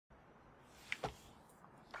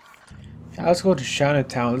Yeah, let's go to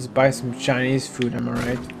Chinatown. Let's buy some Chinese food. Am I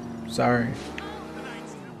right? Sorry.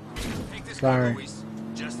 Take this Sorry. coat, Luis,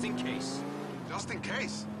 just in case. Just in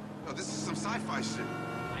case. No, this is some sci-fi shit.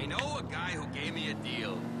 I know a guy who gave me a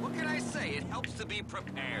deal. What can I say? It helps to be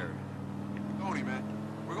prepared. Tony, man,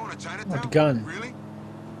 we're going to Chinatown? What gun? Really?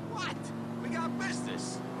 What? We got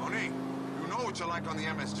business. Tony, you know what you're like on the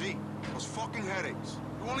MSG. Those fucking headaches.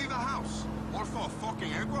 You won't leave the house. More for a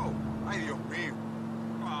fucking egg-roll. Ay, Dios mío.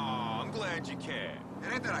 Oh, I'm glad you care.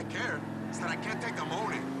 It ain't that I care. It's that I can't take the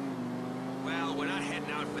morning. Well, we're not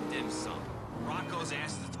heading out for dim sum. Rocco's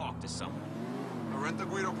asked to talk to someone. A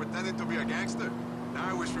rent-a-guido pretending to be a gangster? Now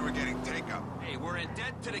I wish we were getting takeout. Hey, we're in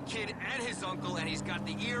debt to the kid and his uncle, and he's got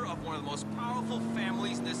the ear of one of the most powerful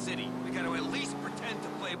families in the city. We gotta at least pretend to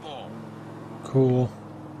play ball. Cool.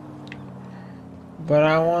 But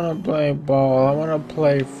I want to play ball. I want to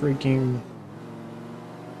play freaking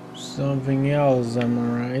something else. Am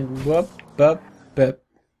I right? Whoop, bup, bup.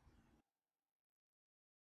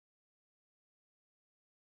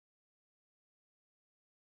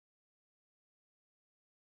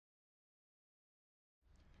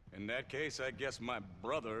 In that case, I guess my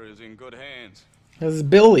brother is in good hands. This is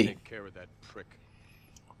Billy. Take care of that prick.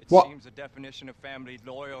 It What? seems the definition of family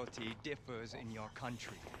loyalty differs in your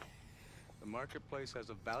country. The marketplace has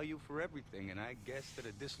a value for everything, and I guess that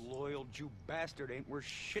a disloyal Jew bastard ain't worth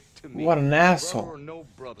shit to me. What an Brother asshole. or no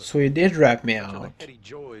brother. So he did rat me Such are the out. petty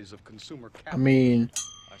joys of consumer I capitalism. mean,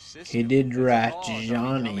 A system he did whose rat laws are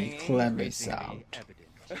Johnny becoming Clevis increasingly out. evident.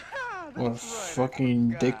 That's What a right,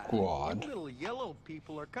 fucking I forgot. dickwad. You little yellow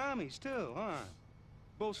people are commies too, huh?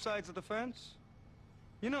 Both sides of the fence.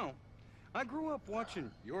 You know, I grew up watching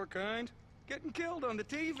your kind getting killed on the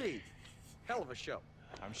TV. Hell of a show.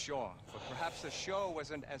 I'm sure, but perhaps the show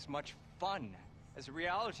wasn't as much fun as the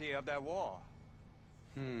reality of that war.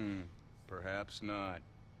 Perhaps not.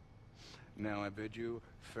 Now I bid you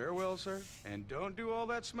farewell, sir, and don't do all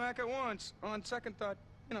that smack at once. On second thought,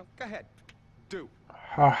 you know, go ahead. Do.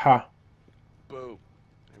 Haha. Boo.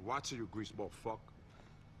 Hey, watch it, you greaseball fuck.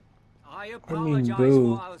 I mean, apologize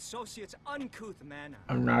boo. for our associate's uncouth manner.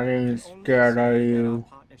 I'm not even I can only scared say of that you.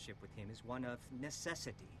 Our partnership with him is one of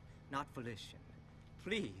necessity, not volition.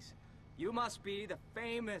 Please, you must be the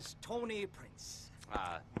famous Tony Prince.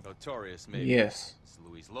 Notorious, maybe. Yes. It's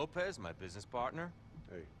Luis Lopez, my business partner.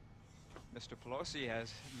 Hey, Mr. Pelosi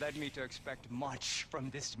has led me to expect much from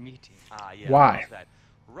this meeting. Yeah. Why? how's that?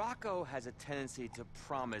 Rocco has a tendency to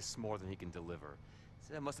promise more than he can deliver.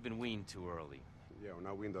 So that must have been weaned too early. yeah, we're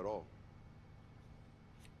not weaned at all.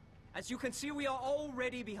 As you can see, we are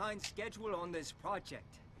already behind schedule on this project.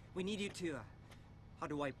 We need you to, how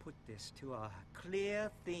do I put this, to clear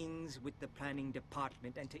things with the planning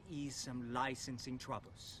department and to ease some licensing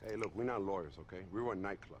troubles. Hey, look, we're not lawyers, okay? We run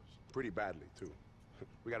nightclubs. Pretty badly, too.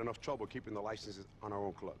 We got enough trouble keeping the licenses on our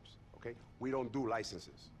own clubs, okay? We don't do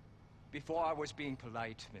licenses. Before I was being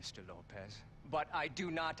polite, Mr. Lopez, but I do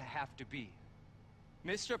not have to be.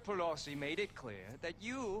 Mr. Pelosi made it clear that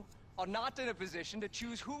you are not in a position to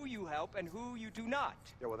choose who you help and who you do not.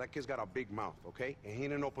 Yeah, well, that kid's got a big mouth, okay? And he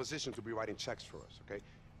ain't in no position to be writing checks for us, okay?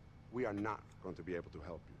 We are not going to be able to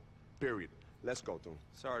help you. Period. Let's go, Tom.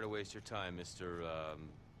 Sorry to waste your time, Mr.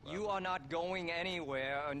 You are not going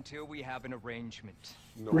anywhere until we have an arrangement.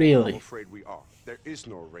 No, Really? I'm afraid we are. There is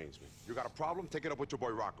no arrangement. You got a problem? Take it up with your boy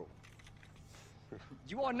Rocco.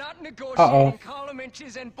 You are not negotiating Uh-oh. column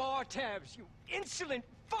inches and bar tabs, you insolent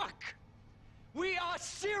fuck! We are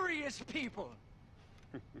serious people!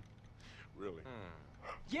 Really?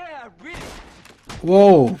 Yeah, really!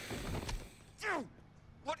 Whoa. Dude,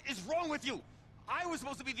 what is wrong with you? I was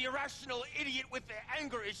supposed to be the irrational idiot with the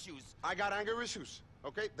anger issues. I got anger issues,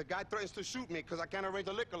 okay? The guy threatens to shoot me because I can't arrange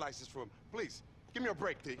a liquor license for him. Please, give me a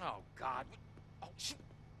break, T. Oh, God. Oh, shoot.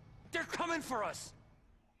 They're coming for us.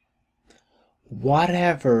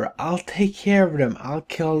 Whatever. I'll take care of them. I'll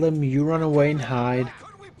kill them. You run away and hide.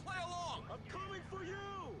 Couldn't we play along? I'm coming for you!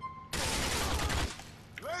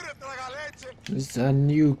 Later, traga leche! This is a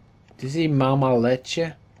new... Do you see Mama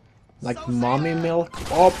Leche? Like mommy milk?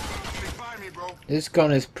 Oh! Find me, bro. This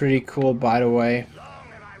gun is pretty cool, by the way.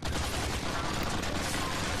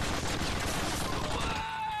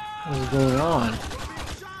 What's going on?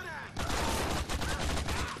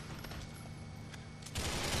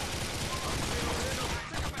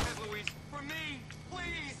 For me,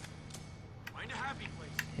 please. Find a happy place.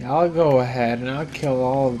 Yeah, I'll go ahead and I'll kill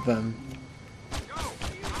all of them. Yo, I'm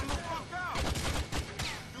the fuck out!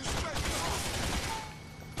 You stretch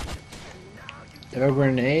Have a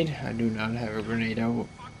grenade? I do not have a grenade. What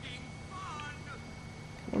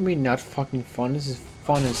do you mean not fucking fun? This is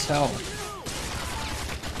fun as hell.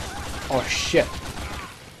 Oh shit.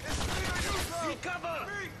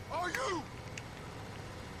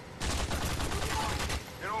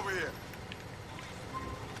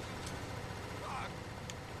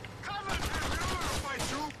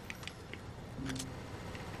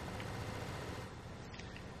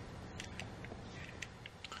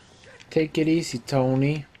 Take it easy,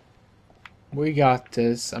 Tony. We got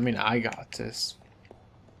this. I mean, I got this.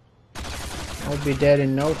 I'll be dead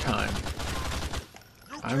in no time.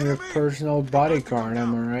 I'm your personal bodyguard,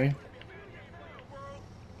 am I right?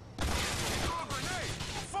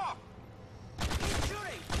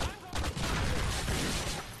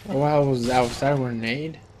 What was that? Was that a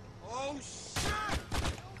grenade? Oh shit!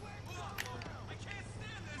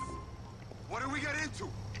 What did we get into?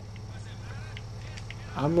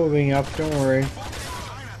 I'm moving up, don't worry.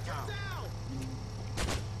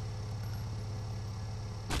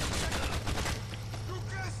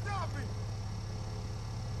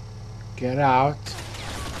 Get out.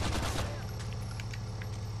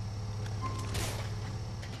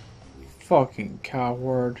 Fucking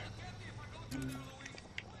coward.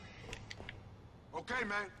 Okay,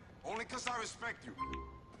 man. Only 'cause I respect you.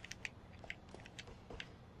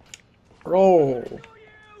 Roll.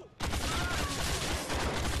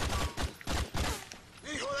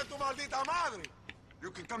 Hijo de tu maldita madre!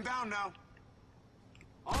 You can come down now.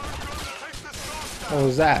 What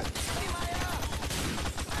was that?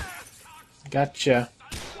 Gotcha.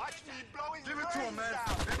 Give it to him, man.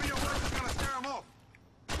 Maybe your work is gonna scare him off.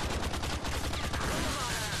 Is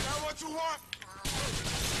that what you want?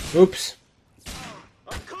 Oops.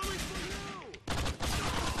 I'm coming for you!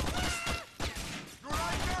 You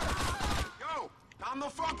right there? Yo, calm the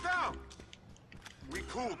fuck down. We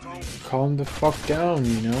cool, Tone. Calm the fuck down,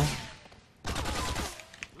 you know.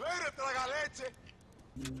 Later, traga leche.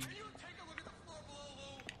 Can you take a look at the floor below,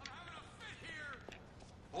 Lou? I'm having a fit here.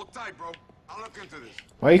 Hold tight, bro. I'll look into this.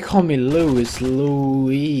 Why you call me Lou? It's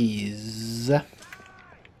Louise.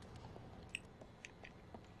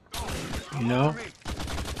 You know?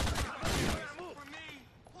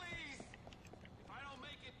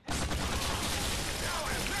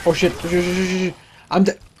 Oh shit. I'm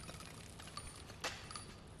dead.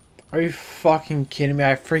 Are you fucking kidding me?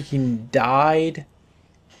 I freaking died.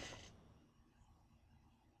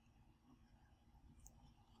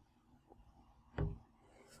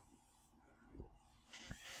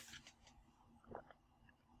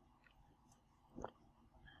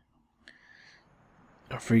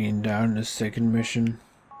 I freaking died in the second mission.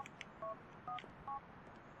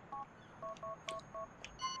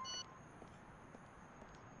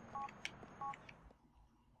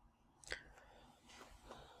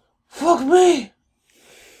 Fuck me!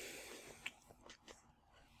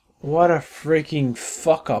 What a freaking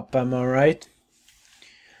fuck up, am I right?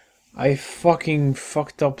 I fucking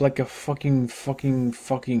fucked up like a fuck you. In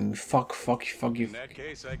that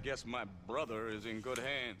case, I guess my brother is in good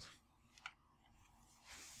hands.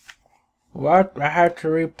 What? I had to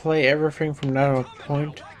replay everything from that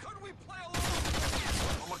point. Why couldn't we play along?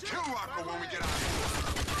 I'm gonna kill Rocco when we get out of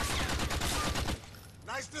here.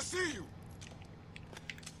 Nice to see you.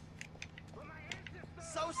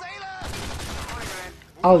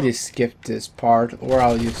 I'll just skip this part, or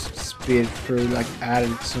I'll just speed through, like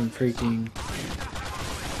added some freaking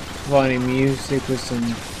funny music with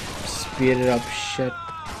some speeded up shit.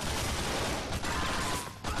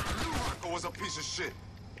 Rocco was a piece of shit.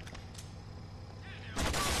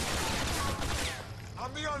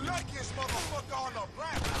 I'm the unluckiest motherfucker on the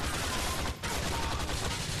planet.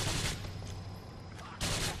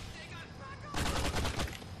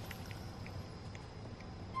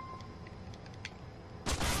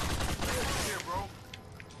 Here, bro.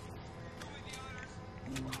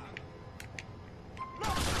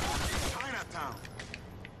 Chinatown.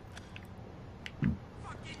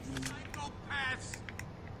 Fucking psychopaths!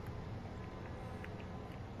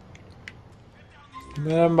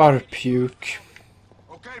 Man, I'm about to puke.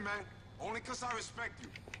 Okay, man. Only 'cause I respect you.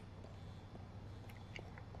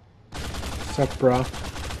 What's up, bro?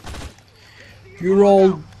 You're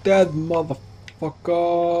all dead,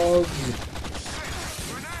 motherfuckers.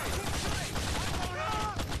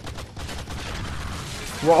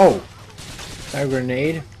 Whoa! That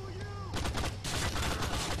grenade?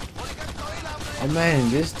 Oh man,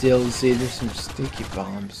 in this DLC there's some sticky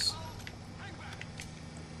bombs.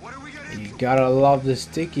 What did we get You into? gotta love the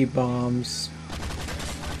sticky bombs.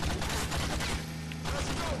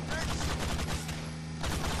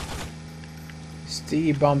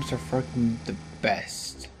 Sticky bombs are fucking the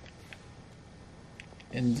best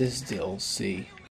in this DLC.